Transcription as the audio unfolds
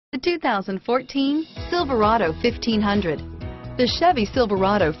The 2014 Silverado 1500. The Chevy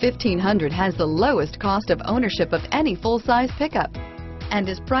Silverado 1500 has the lowest cost of ownership of any full-size pickup and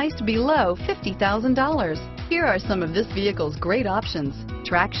is priced below $50,000. Here are some of this vehicle's great options: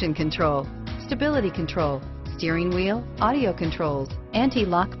 traction control, stability control, steering wheel audio controls,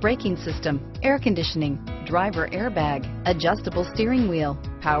 anti-lock braking system, air conditioning, driver airbag, adjustable steering wheel,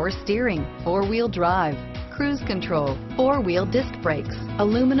 power steering, four-wheel drive, cruise control, four-wheel disc brakes,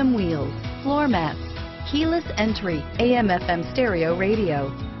 aluminum wheels, floor mats, keyless entry, AM/FM stereo radio,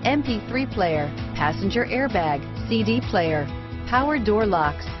 MP3 player, passenger airbag, CD player, power door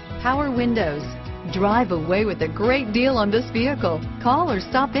locks, power windows. Drive away with a great deal on this vehicle. Call or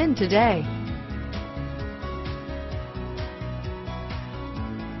stop in today.